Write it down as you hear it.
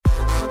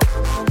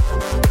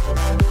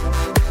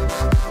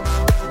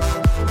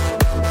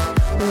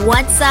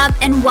What's up,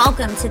 and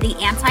welcome to the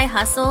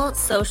Anti-Hustle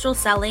Social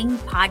Selling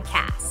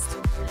Podcast.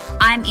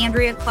 I'm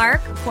Andrea Clark,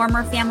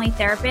 former family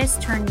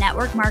therapist turned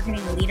network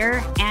marketing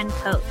leader and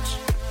coach.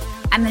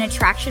 I'm an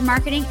attraction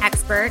marketing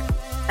expert,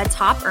 a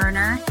top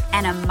earner,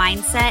 and a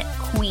mindset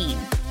queen.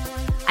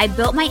 I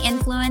built my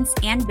influence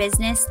and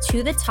business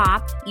to the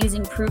top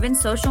using proven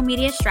social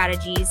media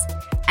strategies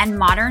and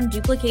modern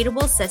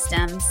duplicatable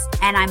systems,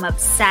 and I'm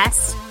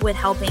obsessed with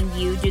helping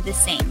you do the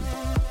same.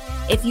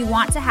 If you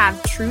want to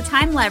have true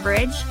time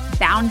leverage,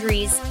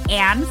 boundaries,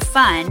 and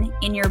fun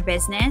in your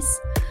business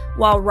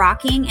while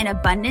rocking an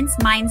abundance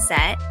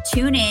mindset,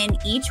 tune in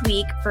each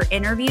week for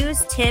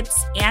interviews,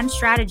 tips, and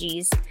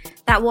strategies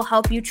that will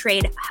help you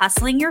trade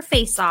hustling your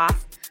face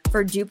off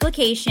for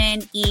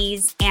duplication,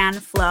 ease, and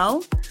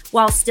flow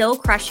while still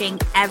crushing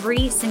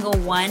every single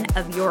one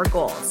of your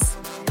goals.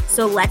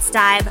 So let's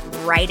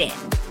dive right in.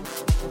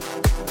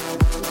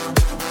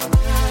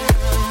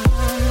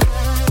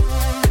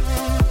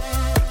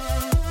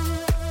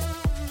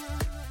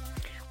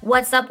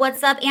 What's up,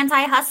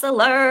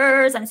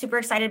 anti-hustlers? I'm super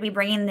excited to be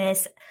bringing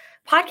this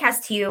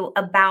podcast to you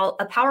about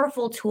a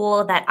powerful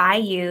tool that I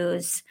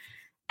use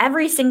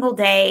every single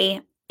day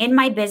in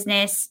my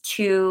business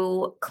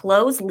to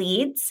close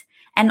leads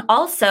and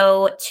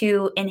also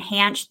to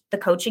enhance the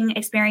coaching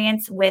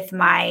experience with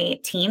my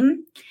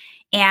team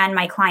and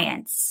my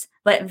clients,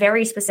 but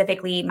very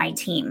specifically my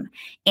team.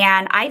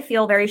 And I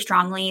feel very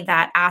strongly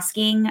that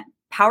asking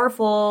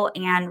powerful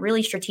and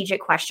really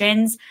strategic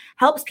questions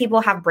helps people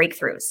have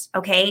breakthroughs.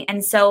 Okay.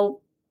 And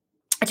so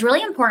it's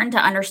really important to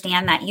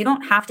understand that you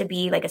don't have to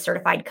be like a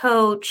certified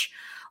coach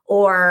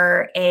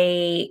or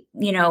a,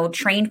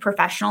 trained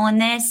professional in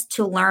this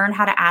to learn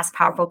how to ask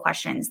powerful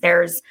questions.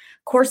 There's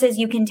courses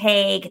you can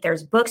take,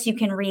 there's books you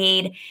can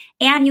read,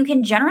 and you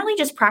can generally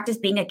just practice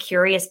being a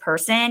curious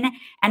person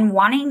and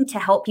wanting to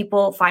help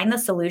people find the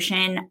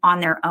solution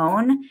on their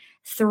own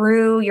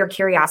through your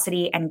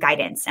curiosity and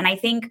guidance. And I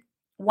think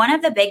one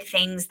of the big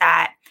things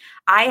that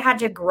I had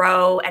to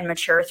grow and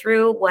mature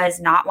through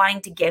was not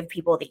wanting to give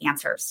people the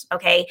answers.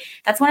 Okay.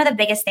 That's one of the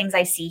biggest things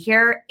I see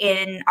here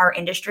in our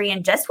industry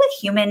and just with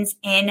humans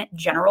in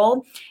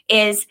general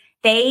is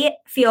they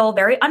feel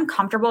very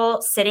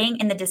uncomfortable sitting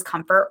in the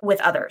discomfort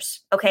with others.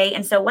 Okay.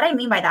 And so what I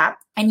mean by that,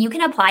 and you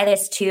can apply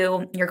this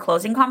to your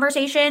closing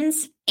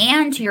conversations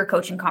and to your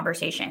coaching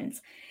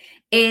conversations,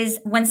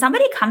 is when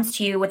somebody comes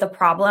to you with a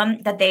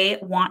problem that they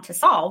want to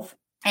solve,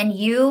 and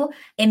you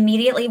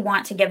immediately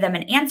want to give them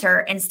an answer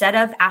instead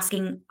of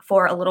asking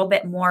for a little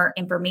bit more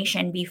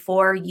information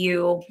before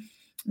you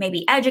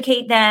maybe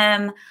educate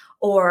them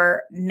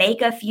or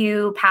make a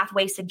few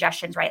pathway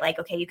suggestions, right? Like,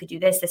 okay, you could do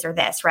this, this, or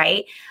this,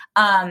 right?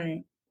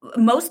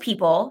 Most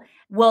people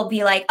will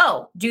be like,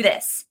 oh, do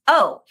this.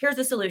 Oh, here's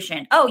the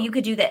solution. Oh, you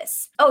could do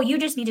this. Oh, you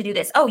just need to do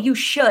this. Oh, you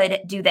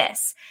should do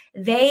this.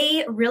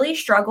 They really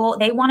struggle.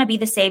 They want to be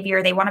the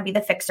savior. They want to be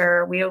the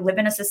fixer. We live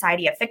in a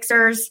society of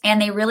fixers,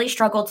 and they really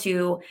struggle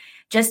to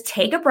just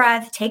take a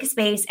breath, take a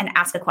space, and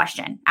ask a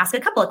question. Ask a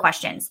couple of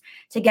questions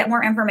to get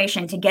more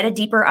information, to get a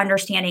deeper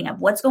understanding of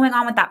what's going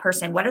on with that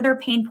person. What are their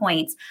pain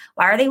points?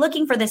 Why are they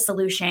looking for this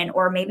solution?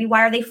 Or maybe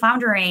why are they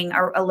floundering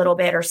a little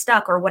bit or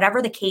stuck or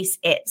whatever the case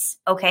is,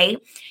 okay?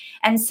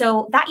 And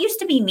so that used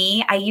to be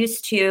me. I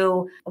used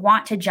to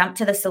want to jump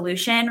to the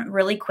solution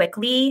really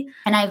quickly.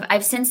 And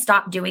I've since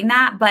stopped doing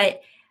that.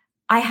 But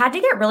I had to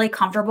get really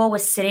comfortable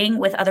with sitting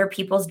with other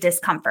people's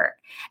discomfort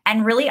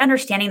and really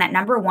understanding that,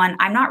 number one,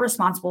 I'm not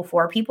responsible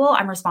for people.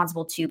 I'm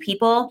responsible to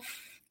people,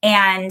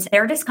 and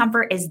their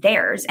discomfort is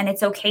theirs. And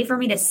it's okay for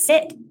me to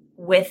sit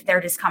with their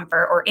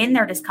discomfort or in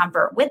their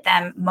discomfort with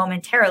them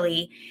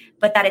momentarily,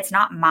 but that it's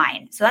not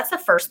mine. So that's the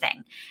first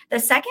thing. The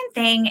second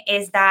thing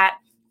is that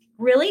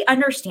really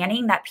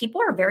understanding that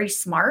people are very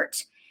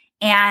smart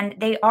and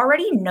they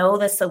already know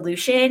the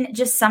solution.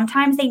 Just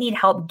sometimes they need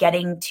help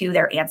getting to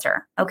their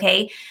answer.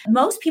 Okay.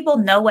 Most people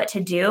know what to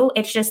do.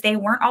 It's just they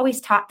weren't always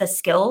taught the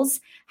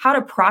skills, how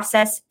to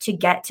process to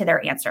get to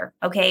their answer.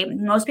 Okay.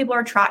 Most people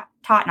are taught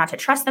not to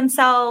trust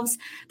themselves.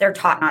 They're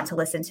taught not to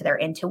listen to their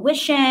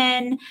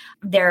intuition.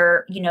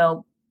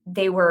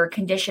 They were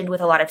conditioned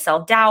with a lot of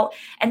self-doubt.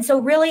 And so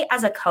really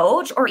as a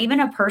coach or even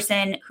a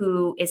person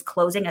who is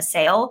closing a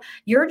sale,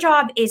 your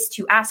job is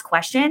to ask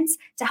questions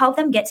to help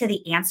them get to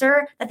the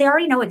answer that they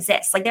already know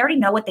exists. Like they already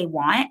know what they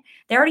want.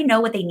 They already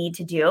know what they need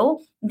to do.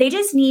 They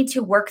just need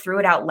to work through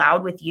it out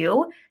loud with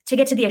you to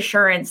get to the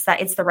assurance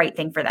that it's the right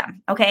thing for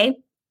them. Okay.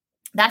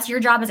 That's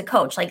your job as a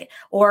coach,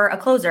 or a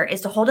closer,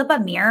 is to hold up a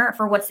mirror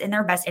for what's in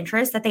their best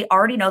interest that they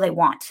already know they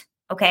want.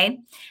 Okay.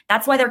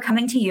 That's why they're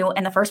coming to you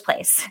in the first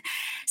place.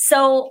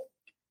 So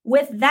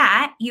with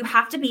that, you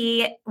have to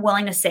be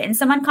willing to sit in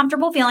some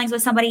uncomfortable feelings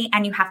with somebody,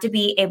 and you have to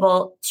be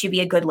able to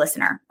be a good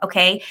listener.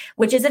 Okay.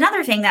 Which is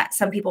another thing that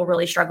some people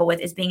really struggle with,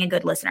 is being a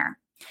good listener.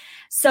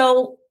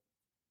 So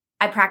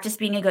I practice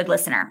being a good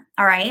listener.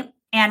 All right.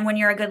 And when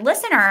you're a good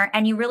listener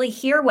and you really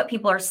hear what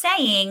people are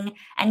saying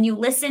and you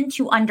listen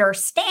to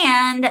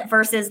understand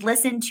versus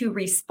listen to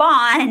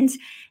respond,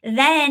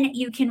 then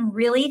you can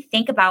really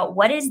think about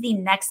what is the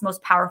next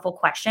most powerful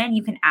question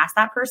you can ask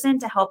that person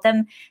to help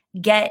them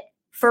get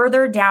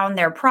further down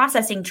their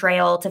processing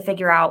trail to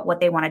figure out what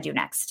they want to do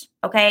next,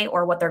 okay?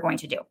 Or what they're going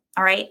to do,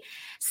 all right?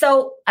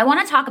 So I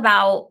want to talk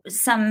about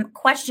some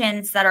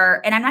questions that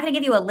are, and I'm not going to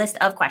give you a list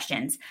of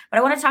questions, but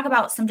I want to talk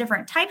about some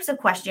different types of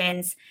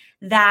questions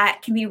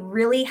that can be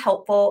really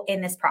helpful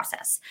in this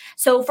process.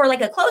 So for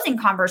like a closing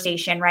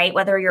conversation, right?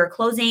 Whether you're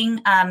closing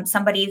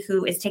somebody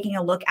who is taking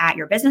a look at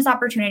your business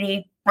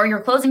opportunity, or you're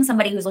closing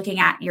somebody who's looking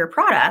at your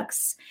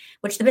products,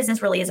 which the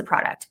business really is a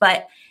product,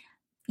 but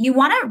you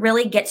want to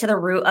really get to the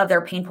root of their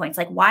pain points.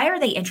 Like, why are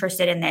they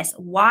interested in this?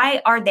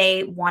 Why are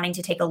they wanting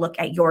to take a look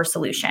at your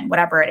solution,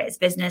 whatever it is,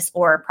 business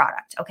or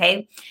product?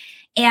 Okay.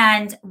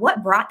 And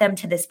what brought them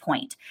to this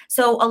point?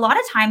 So a lot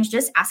of times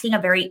just asking a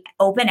very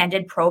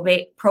open-ended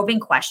probing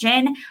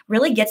question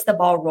really gets the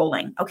ball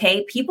rolling.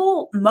 Okay.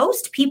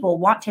 Most people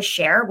want to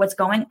share what's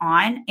going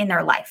on in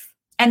their life.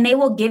 And they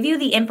will give you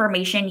the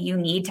information you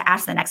need to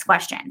ask the next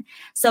question.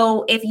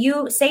 So if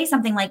you say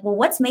something like, well,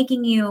 what's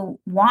making you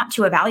want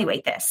to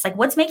evaluate this? Like,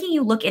 what's making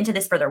you look into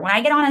this further? When I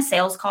get on a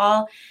sales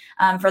call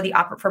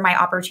for my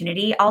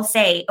opportunity, I'll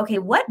say, okay,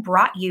 what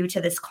brought you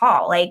to this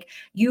call? Like,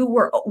 you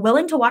were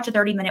willing to watch a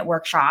 30-minute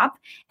workshop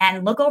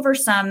and look over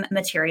some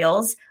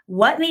materials.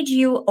 What made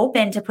you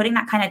open to putting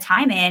that kind of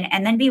time in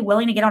and then be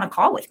willing to get on a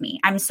call with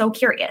me? I'm so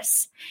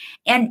curious.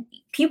 And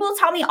people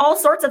tell me all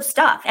sorts of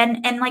stuff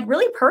and like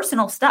really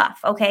personal stuff,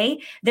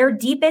 okay? Their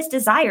deepest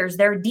desires,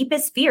 their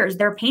deepest fears,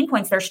 their pain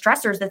points, their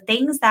stressors, the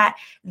things that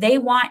they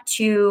want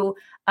to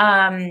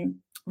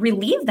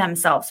relieve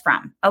themselves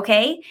from,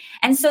 okay?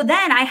 And so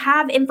then I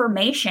have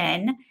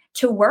information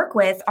to work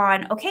with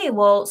on, okay,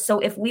 well, so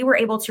if we were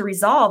able to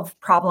resolve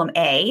problem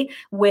A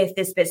with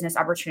this business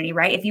opportunity,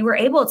 right? If you were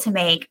able to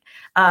make,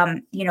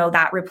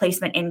 that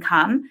replacement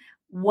income,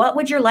 what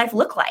would your life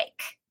look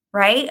like?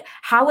 Right?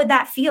 How would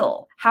that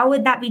feel? How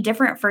would that be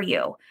different for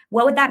you?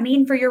 What would that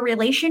mean for your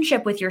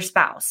relationship with your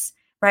spouse?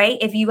 Right?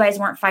 If you guys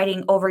weren't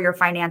fighting over your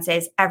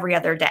finances every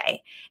other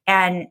day.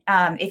 And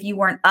if you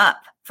weren't up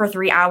for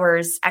 3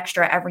 hours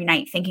extra every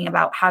night thinking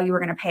about how you were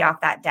going to pay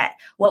off that debt,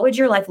 what would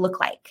your life look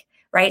like?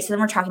 Right? So then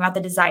we're talking about the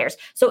desires.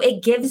 So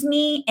it gives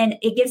me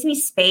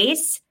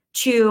space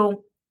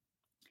to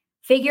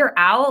figure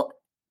out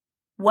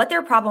what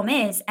their problem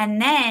is.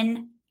 And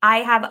then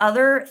I have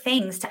other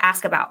things to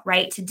ask about,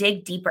 right? To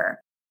dig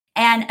deeper.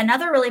 And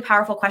another really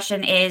powerful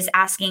question is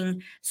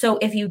asking, so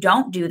if you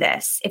don't do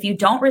this, if you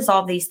don't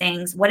resolve these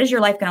things, what is your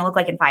life going to look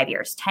like in 5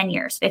 years, 10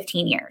 years,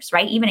 15 years,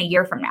 right? Even a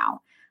year from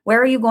now?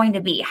 Where are you going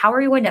to be? How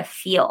are you going to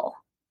feel,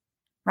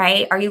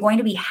 right? Are you going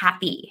to be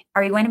happy?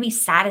 Are you going to be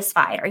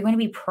satisfied? Are you going to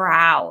be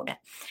proud?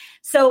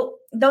 So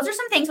those are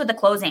some things with the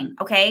closing,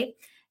 okay?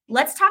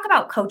 Let's talk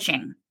about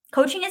coaching.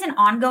 Coaching is an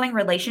ongoing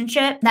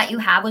relationship that you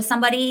have with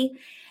somebody.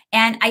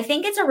 And I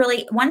think it's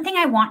one thing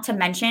I want to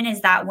mention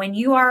is that when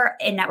you are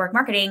in network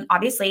marketing,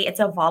 obviously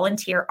it's a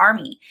volunteer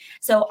army.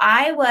 So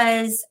I've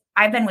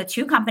been with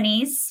 2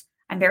 companies.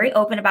 I'm very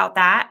open about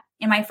that.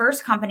 In my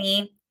first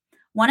company,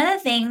 one of the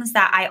things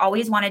that I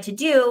always wanted to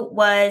do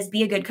was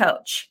be a good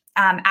coach,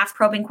 ask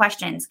probing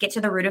questions, get to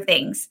the root of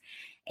things.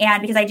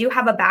 And because I do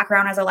have a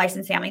background as a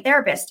licensed family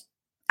therapist,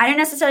 I didn't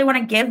necessarily want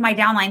to give my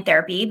downline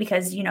therapy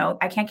because,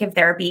 I can't give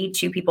therapy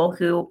to people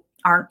who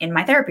aren't in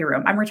my therapy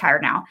room. I'm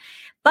retired now.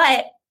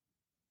 But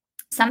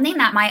something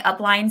that my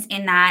uplines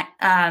in that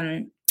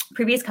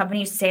previous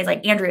company used to say is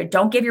like, Andrea,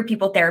 don't give your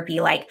people therapy.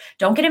 Like,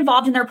 don't get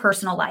involved in their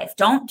personal life.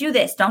 Don't do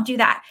this. Don't do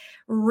that.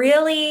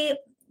 Really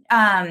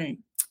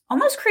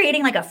almost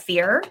creating like a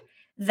fear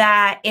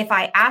that if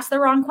I asked the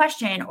wrong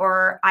question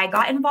or I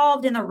got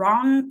involved in the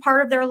wrong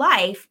part of their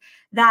life,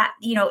 that,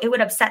 it would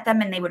upset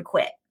them and they would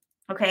quit.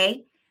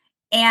 Okay.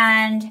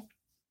 And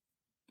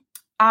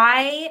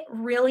I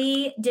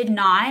really did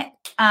not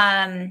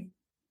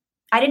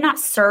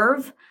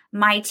serve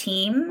my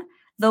team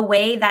the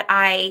way that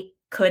I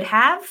could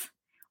have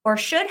or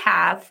should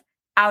have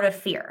out of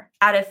fear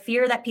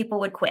that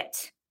people would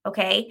quit.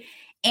 Okay.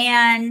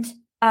 And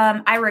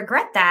I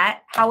regret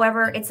that.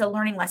 However, it's a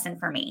learning lesson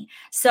for me.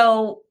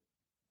 So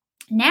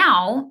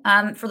now,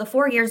 for the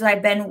 4 years that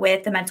I've been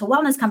with the mental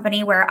wellness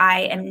company, where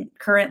I am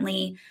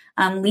currently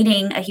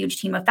leading a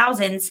huge team of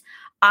thousands,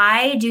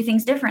 I do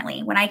things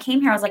differently. When I came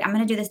here, I was like, I'm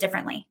going to do this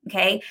differently.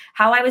 Okay.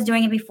 How I was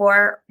doing it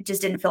before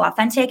just didn't feel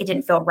authentic. It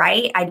didn't feel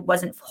right. I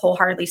wasn't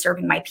wholeheartedly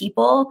serving my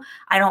people.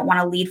 I don't want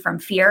to lead from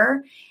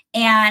fear.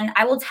 And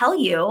I will tell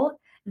you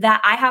that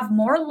I have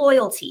more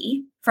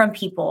loyalty from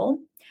people.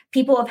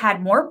 People have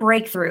had more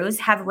breakthroughs,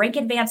 have rank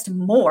advanced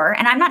more.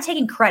 And I'm not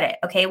taking credit.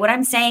 Okay. What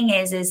I'm saying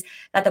is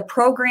that the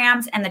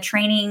programs and the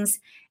trainings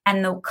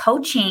and the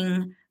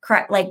coaching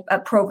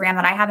program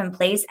that I have in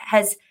place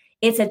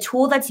it's a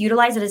tool that's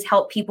utilized that has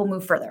helped people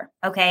move further.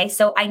 Okay.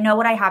 So I know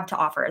what I have to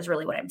offer is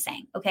really what I'm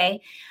saying.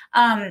 Okay.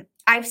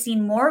 I've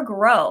seen more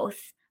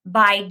growth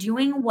by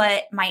doing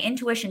what my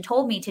intuition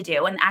told me to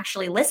do and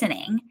actually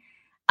listening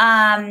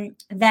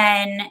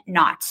than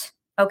not.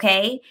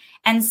 Okay.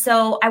 And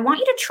so I want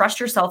you to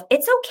trust yourself.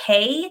 It's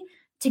okay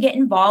to get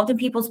involved in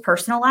people's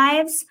personal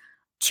lives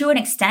to an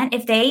extent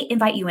if they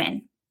invite you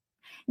in.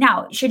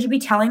 Now, should you be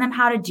telling them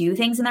how to do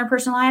things in their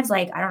personal lives?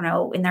 Like, I don't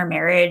know, in their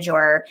marriage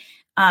or,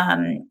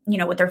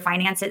 with their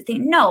finances?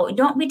 No,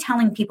 don't be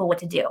telling people what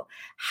to do.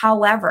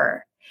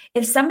 However,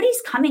 if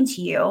somebody's coming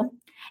to you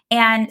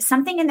and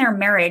something in their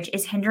marriage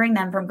is hindering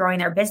them from growing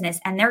their business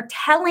and they're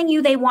telling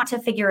you they want to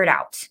figure it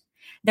out,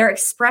 they're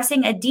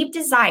expressing a deep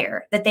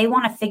desire that they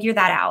want to figure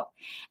that out,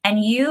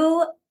 and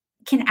you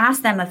can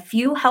ask them a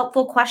few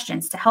helpful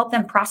questions to help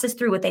them process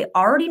through what they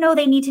already know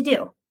they need to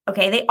do.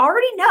 Okay. They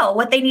already know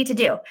what they need to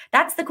do.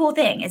 That's the cool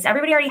thing, is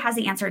everybody already has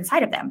the answer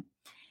inside of them.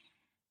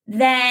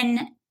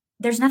 Then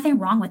there's nothing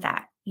wrong with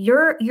that.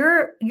 Your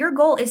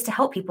goal is to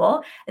help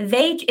people.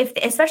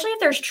 Especially if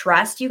there's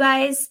trust, you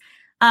guys,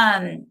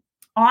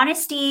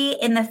 honesty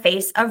in the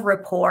face of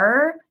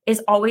rapport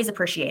is always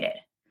appreciated.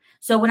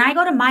 So when I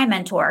go to my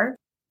mentor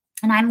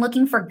and I'm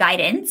looking for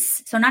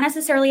guidance, so not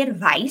necessarily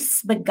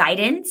advice, but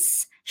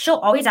guidance, she'll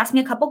always ask me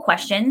a couple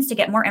questions to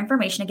get more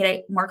information, to get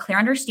a more clear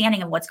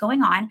understanding of what's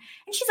going on.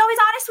 And she's always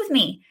honest with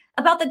me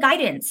about the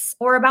guidance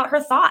or about her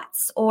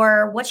thoughts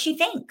or what she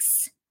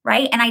thinks,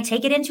 right? And I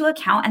take it into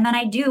account, and then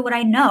I do what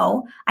I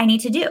know I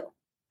need to do,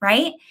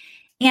 right?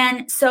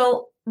 And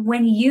so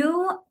when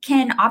you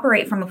can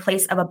operate from a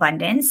place of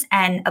abundance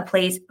and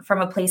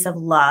from a place of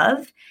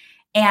love,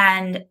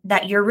 and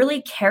that you're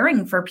really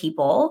caring for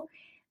people,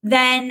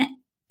 then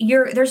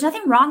there's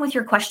nothing wrong with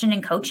your question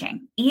and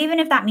coaching, even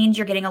if that means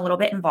you're getting a little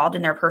bit involved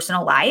in their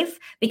personal life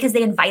because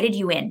they invited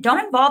you in.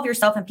 Don't involve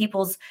yourself in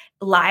people's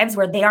lives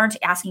where they aren't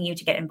asking you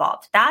to get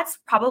involved. That's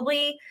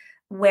probably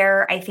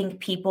where I think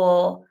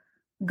people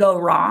go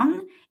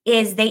wrong,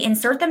 is they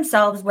insert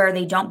themselves where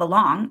they don't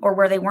belong or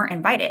where they weren't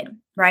invited,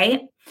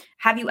 right?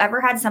 Have you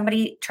ever had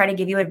somebody try to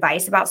give you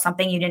advice about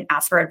something you didn't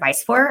ask for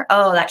advice for?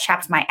 Oh, that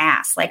chaps my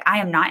ass. Like,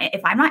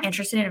 if I'm not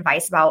interested in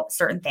advice about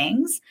certain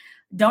things,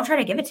 don't try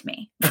to give it to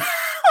me.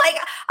 Like,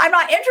 I'm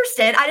not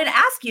interested. I didn't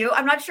ask you.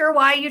 I'm not sure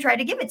why you tried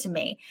to give it to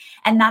me.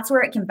 And that's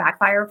where it can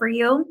backfire for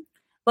you.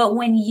 But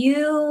when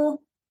you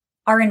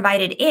are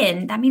invited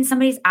in, that means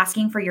somebody's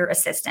asking for your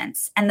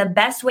assistance. And the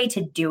best way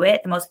to do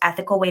it, the most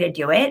ethical way to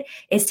do it,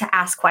 is to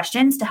ask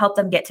questions to help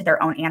them get to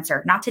their own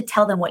answer, not to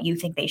tell them what you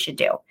think they should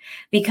do,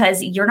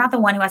 because you're not the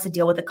one who has to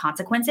deal with the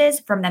consequences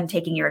from them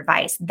taking your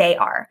advice. They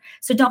are.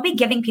 So don't be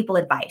giving people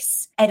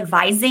advice.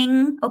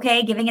 Advising,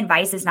 okay? Giving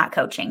advice is not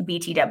coaching,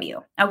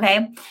 BTW,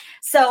 okay?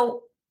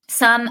 So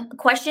some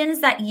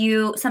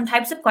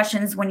types of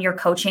questions when you're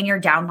coaching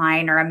your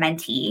downline or a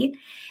mentee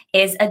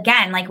is,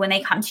 again, like when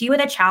they come to you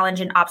with a challenge,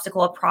 an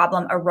obstacle, a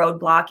problem, a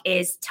roadblock,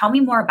 is tell me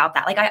more about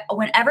that. Like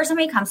whenever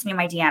somebody comes to me in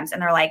my DMs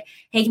and they're like,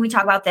 hey, can we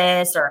talk about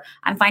this? Or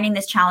I'm finding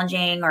this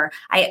challenging, or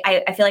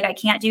I feel like I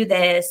can't do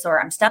this, or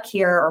I'm stuck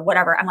here, or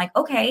whatever. I'm like,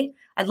 okay,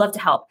 I'd love to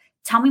help.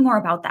 Tell me more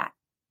about that.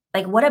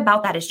 Like, what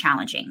about that is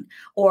challenging?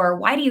 Or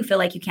why do you feel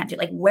like you can't do it?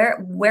 Like,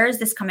 where is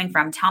this coming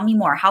from? Tell me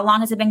more. How long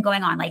has it been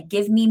going on? Like,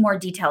 give me more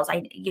details.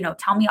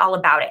 Tell me all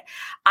about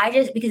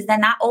it. Because then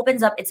that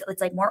opens up, it's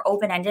like more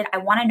open-ended. I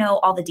want to know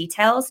all the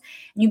details.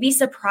 And you'd be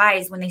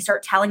surprised when they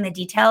start telling the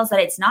details that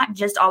it's not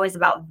just always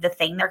about the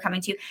thing they're coming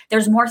to.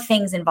 There's more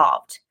things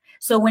involved.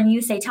 So when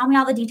you say, tell me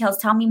all the details,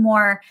 tell me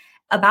more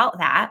about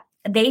that,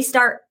 they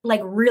start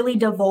like really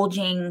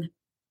divulging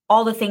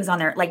all the things on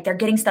there, like they're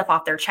getting stuff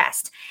off their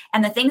chest.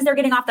 And the things they're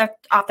getting off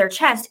their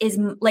chest is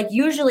like,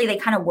 usually they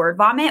kind of word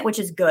vomit, which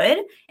is good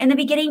in the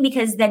beginning,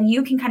 because then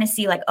you can kind of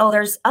see like, oh,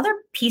 there's other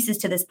pieces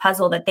to this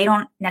puzzle that they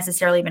don't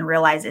necessarily even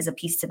realize is a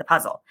piece to the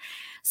puzzle.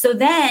 So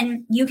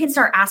then you can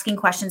start asking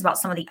questions about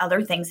some of the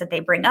other things that they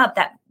bring up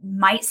that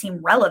might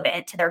seem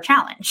relevant to their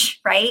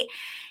challenge, right?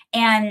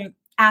 And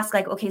ask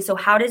like, okay, so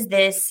how does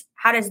this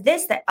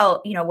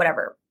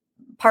whatever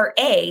part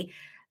A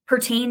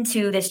pertain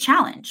to this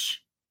challenge?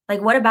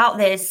 Like, what about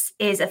this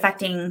is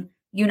affecting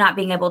you not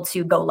being able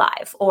to go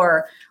live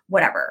or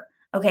whatever?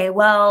 Okay,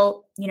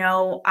 well,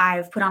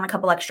 I've put on a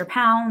couple extra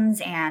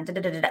pounds and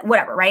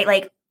whatever, right?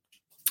 Like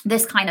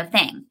this kind of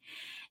thing.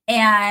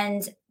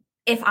 And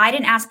if I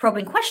didn't ask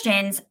probing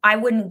questions, I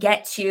wouldn't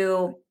get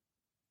to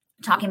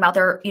talking about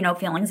their,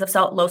 feelings of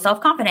low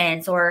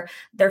self-confidence or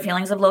their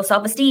feelings of low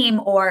self-esteem.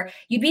 Or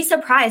you'd be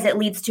surprised, it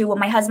leads to, well,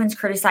 my husband's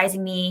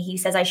criticizing me. He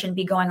says I shouldn't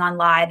be going on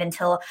live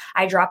until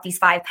I drop these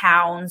 5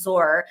 pounds,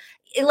 or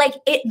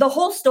the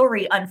whole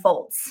story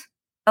unfolds.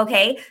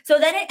 Okay. So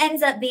then it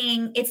ends up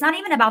being, it's not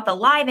even about the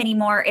live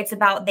anymore. It's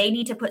about, they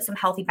need to put some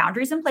healthy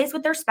boundaries in place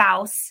with their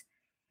spouse.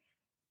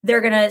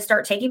 They're going to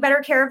start taking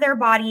better care of their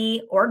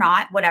body or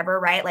not, whatever,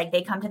 right? Like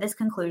they come to this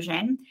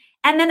conclusion,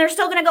 and then they're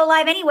still going to go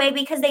live anyway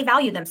because they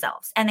value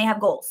themselves and they have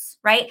goals,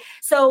 right?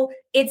 So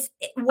it's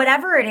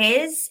whatever it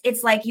is,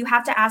 it's like you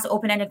have to ask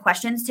open-ended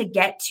questions to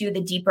get to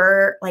the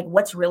deeper, like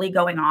what's really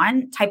going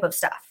on type of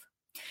stuff.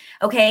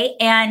 Okay.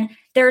 And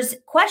there's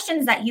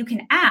questions that you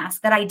can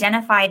ask that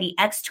identify the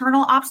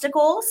external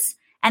obstacles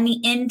and the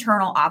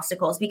internal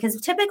obstacles, because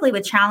typically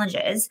with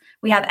challenges,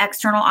 we have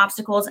external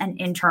obstacles and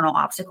internal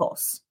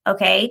obstacles.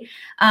 Okay.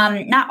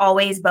 Not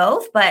always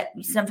both, but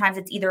sometimes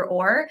it's either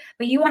or,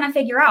 but you want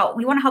to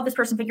we want to help this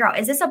person figure out,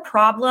 is this a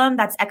problem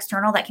that's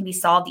external that can be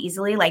solved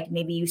easily? Like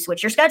maybe you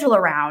switch your schedule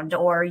around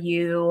or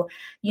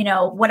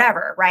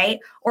whatever, right?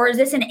 Or is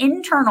this an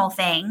internal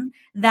thing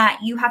that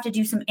you have to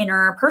do some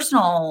inner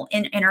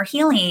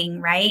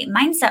healing, right?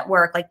 Mindset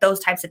work, like those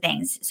types of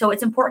things. So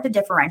it's important to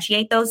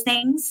differentiate those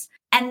things.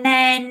 And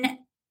then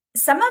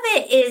some of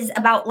it is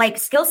about like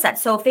skill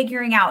sets. So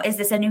figuring out, is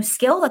this a new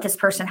skill that this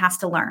person has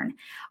to learn?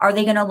 Are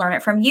they going to learn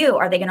it from you?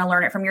 Are they going to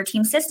learn it from your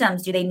team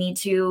systems? Do they need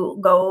to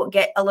go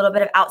get a little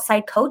bit of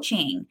outside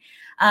coaching?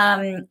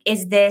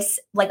 Is this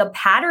like a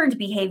patterned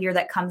behavior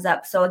that comes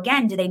up? So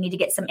again, do they need to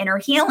get some inner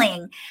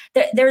healing?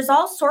 There's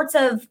all sorts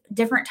of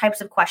different types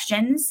of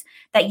questions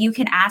that you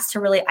can ask to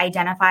really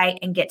identify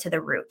and get to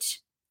the root.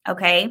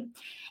 Okay.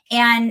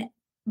 And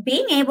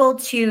being able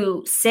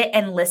to sit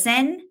and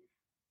listen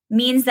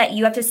means that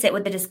you have to sit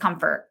with the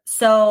discomfort.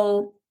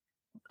 So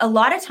a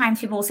lot of times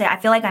people will say, I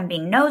feel like I'm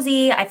being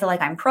nosy. I feel like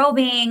I'm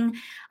probing.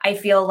 I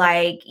feel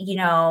like,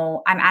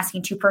 I'm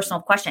asking too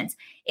personal questions.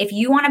 If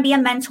you want to be a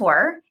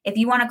mentor, if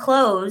you want to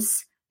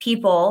close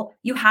people,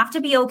 you have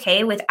to be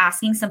okay with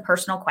asking some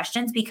personal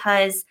questions,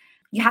 because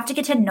you have to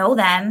get to know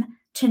them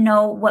to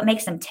know what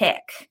makes them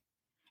tick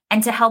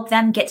and to help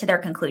them get to their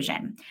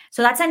conclusion.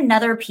 So that's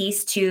another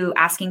piece to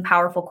asking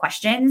powerful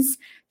questions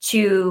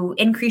to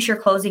increase your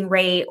closing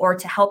rate or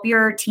to help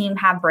your team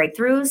have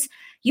breakthroughs.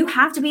 You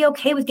have to be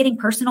okay with getting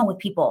personal with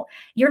people.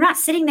 You're not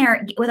sitting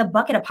there with a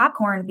bucket of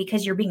popcorn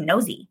because you're being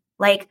nosy.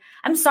 Like,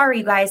 I'm sorry,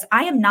 you guys.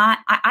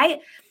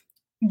 I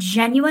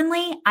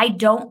genuinely, I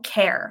don't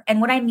care. And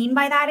what I mean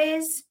by that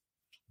is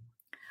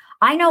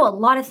I know a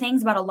lot of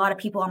things about a lot of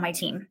people on my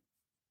team.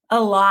 A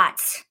lot.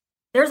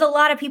 There's a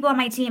lot of people on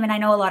my team and I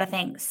know a lot of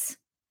things.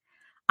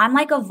 I'm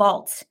like a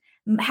vault.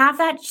 Half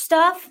that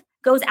stuff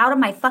goes out of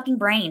my fucking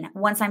brain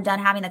once I'm done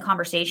having the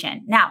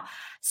conversation. Now,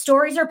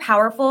 stories are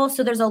powerful.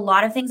 So there's a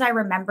lot of things I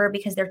remember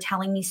because they're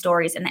telling me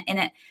stories,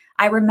 and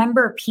I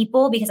remember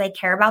people because I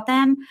care about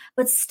them,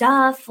 but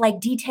stuff like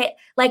detail,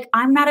 like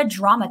I'm not a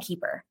drama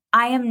keeper.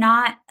 I am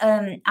not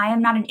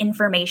an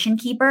information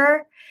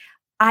keeper.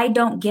 I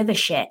don't give a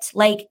shit.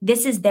 Like,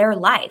 this is their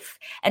life.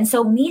 And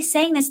so me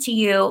saying this to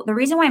you, the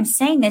reason why I'm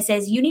saying this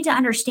is you need to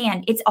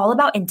understand it's all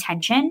about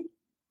intention.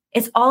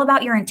 It's all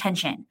about your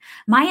intention.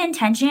 My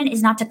intention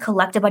is not to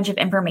collect a bunch of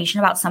information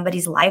about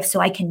somebody's life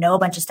so I can know a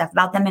bunch of stuff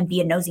about them and be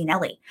a nosy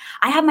Nelly.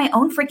 I have my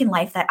own freaking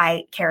life that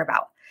I care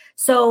about.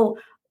 So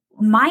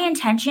my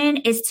intention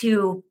is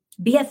to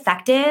be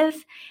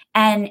effective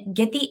and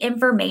get the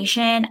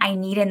information I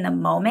need in the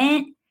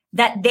moment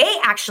that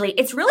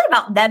it's really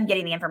about them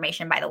getting the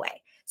information, by the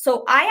way.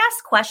 So I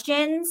ask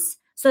questions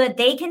so that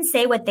they can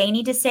say what they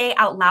need to say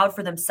out loud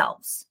for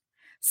themselves.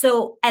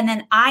 So, and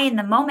then I, in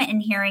the moment in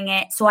hearing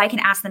it, so I can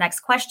ask the next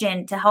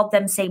question to help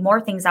them say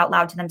more things out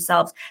loud to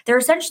themselves. They're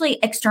essentially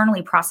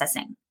externally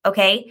processing.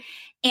 Okay.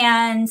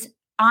 And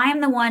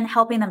I'm the one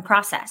helping them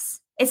process.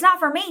 It's not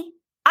for me.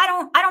 I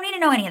don't need to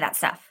know any of that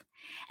stuff.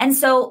 And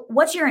so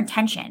what's your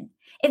intention?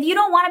 If you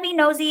don't want to be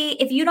nosy,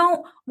 if you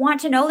don't want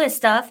to know this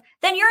stuff,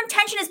 then your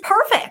intention is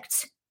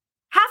perfect.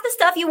 Half the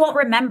stuff you won't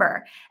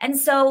remember. And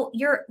so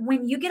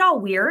when you get all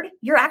weird,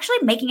 you're actually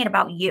making it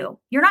about you.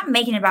 You're not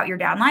making it about your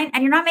downline,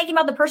 and you're not making it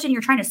about the person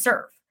you're trying to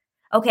serve.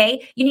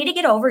 Okay. You need to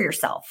get over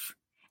yourself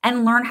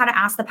and learn how to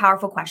ask the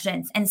powerful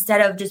questions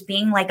instead of just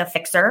being like a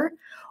fixer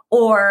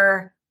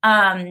or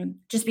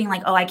just being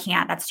like, oh, I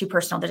can't, that's too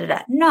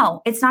personal.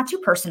 No, it's not too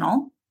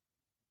personal.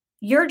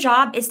 Your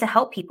job is to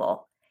help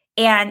people.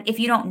 And if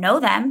you don't know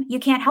them, you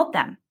can't help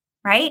them,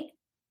 right?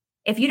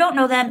 If you don't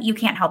know them, you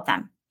can't help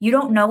them. You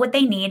don't know what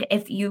they need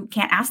if you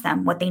can't ask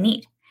them what they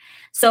need.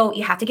 So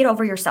you have to get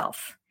over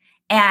yourself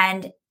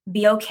and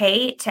be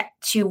okay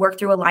to work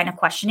through a line of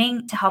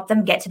questioning to help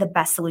them get to the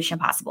best solution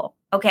possible.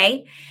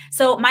 Okay.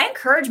 So my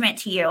encouragement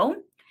to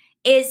you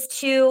is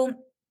to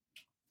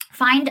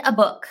find a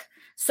book.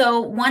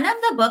 So one of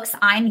the books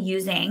I'm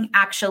using,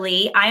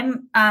 actually,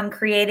 I'm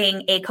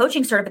creating a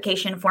coaching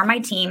certification for my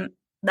team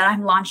that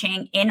I'm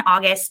launching in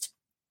August.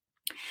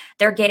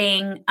 They're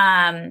getting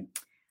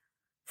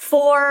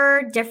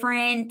 4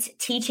 different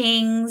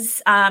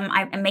teachings.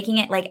 I'm making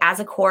it like as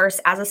a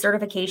course, as a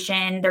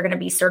certification. They're going to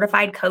be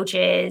certified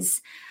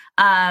coaches.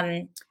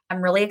 I'm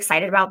really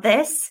excited about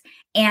this.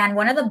 And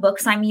one of the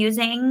books I'm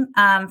using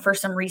for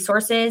some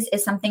resources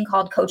is something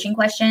called Coaching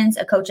Questions,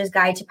 A Coach's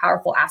Guide to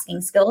Powerful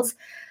Asking Skills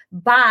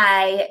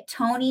by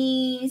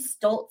Tony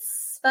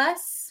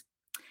Stoltzfus.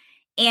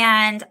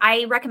 And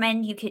I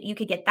recommend you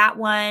could get that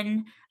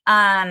one.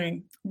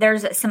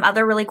 There's some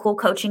other really cool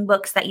coaching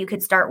books that you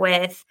could start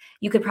with.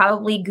 You could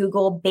probably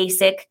Google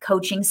basic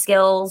coaching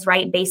skills,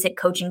 right? Basic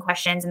coaching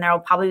questions, and there'll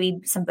probably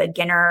be some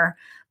beginner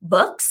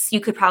books.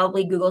 You could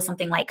probably Google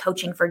something like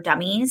Coaching for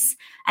Dummies,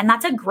 and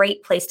that's a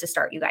great place to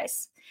start, you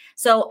guys.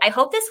 So I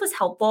hope this was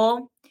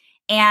helpful,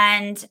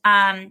 and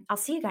I'll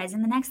see you guys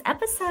in the next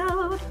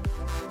episode.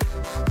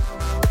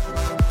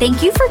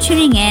 Thank you for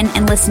tuning in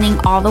and listening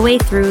all the way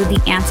through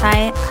the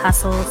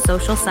Anti-Hustle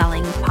Social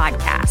Selling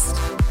podcast.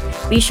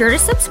 Be sure to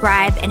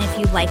subscribe, and if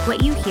you like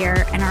what you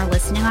hear and are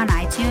listening on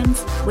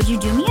iTunes, would you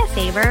do me a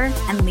favor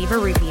and leave a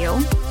review?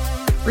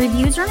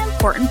 Reviews are an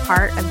important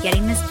part of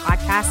getting this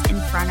podcast in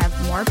front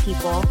of more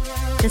people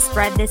to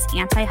spread this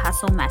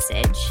anti-hustle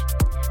message.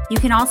 You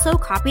can also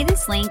copy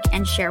this link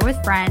and share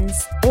with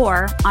friends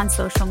or on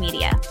social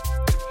media.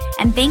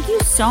 And thank you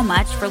so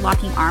much for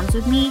locking arms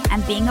with me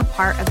and being a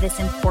part of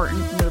this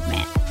important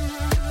movement.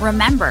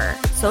 Remember,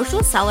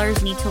 social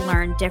sellers need to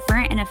learn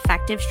different and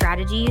effective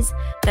strategies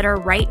that are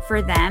right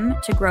for them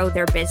to grow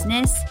their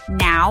business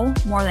now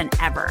more than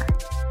ever.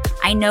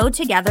 I know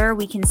together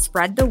we can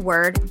spread the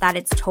word that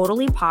it's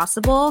totally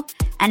possible,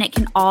 and it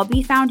can all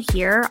be found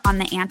here on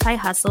the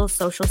Anti-Hustle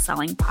Social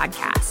Selling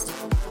podcast.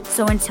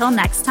 So until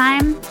next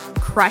time,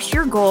 crush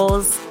your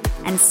goals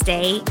and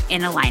stay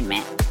in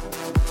alignment.